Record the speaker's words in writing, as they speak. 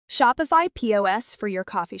Shopify POS for your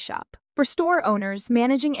coffee shop. For store owners,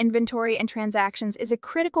 managing inventory and transactions is a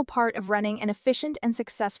critical part of running an efficient and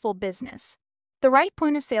successful business. The right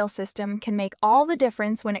point of sale system can make all the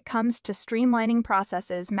difference when it comes to streamlining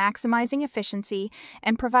processes, maximizing efficiency,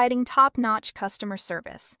 and providing top-notch customer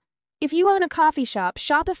service. If you own a coffee shop,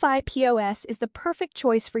 Shopify POS is the perfect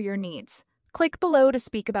choice for your needs. Click below to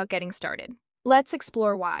speak about getting started. Let's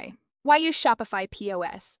explore why. Why use Shopify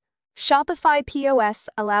POS? Shopify POS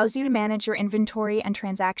allows you to manage your inventory and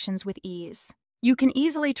transactions with ease. You can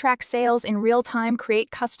easily track sales in real time, create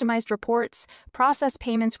customized reports, process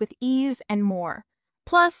payments with ease, and more.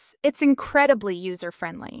 Plus, it's incredibly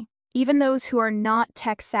user-friendly. Even those who are not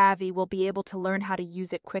tech-savvy will be able to learn how to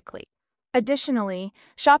use it quickly. Additionally,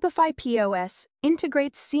 Shopify POS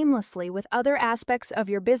integrates seamlessly with other aspects of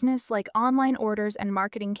your business like online orders and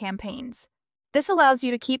marketing campaigns. This allows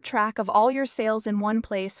you to keep track of all your sales in one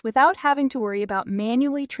place without having to worry about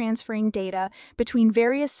manually transferring data between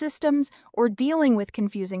various systems or dealing with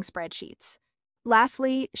confusing spreadsheets.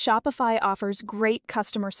 Lastly, Shopify offers great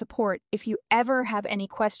customer support if you ever have any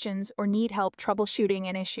questions or need help troubleshooting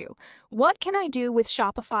an issue. What can I do with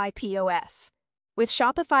Shopify POS? With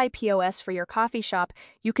Shopify POS for your coffee shop,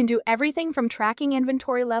 you can do everything from tracking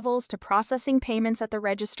inventory levels to processing payments at the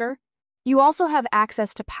register. You also have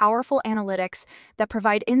access to powerful analytics that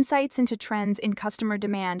provide insights into trends in customer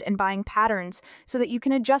demand and buying patterns so that you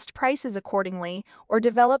can adjust prices accordingly or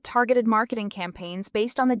develop targeted marketing campaigns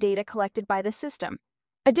based on the data collected by the system.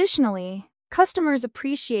 Additionally, customers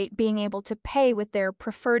appreciate being able to pay with their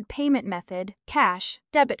preferred payment method, cash,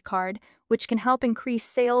 debit card, which can help increase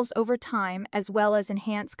sales over time as well as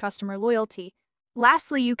enhance customer loyalty.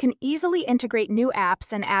 Lastly, you can easily integrate new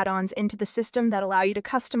apps and add-ons into the system that allow you to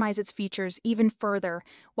customize its features even further,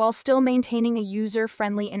 while still maintaining a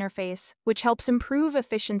user-friendly interface, which helps improve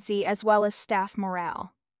efficiency as well as staff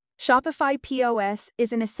morale. Shopify POS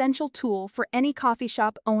is an essential tool for any coffee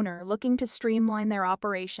shop owner looking to streamline their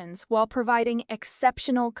operations while providing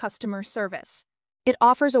exceptional customer service. It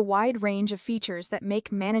offers a wide range of features that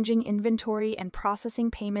make managing inventory and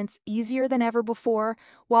processing payments easier than ever before,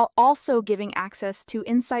 while also giving access to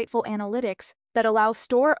insightful analytics that allow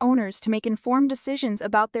store owners to make informed decisions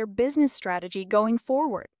about their business strategy going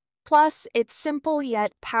forward. Plus, its simple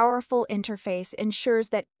yet powerful interface ensures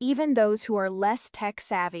that even those who are less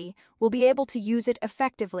tech-savvy will be able to use it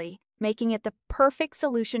effectively, making it the perfect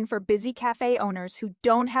solution for busy cafe owners who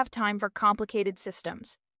don't have time for complicated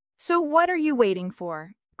systems. So what are you waiting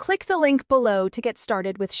for? Click the link below to get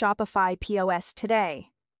started with Shopify POS today.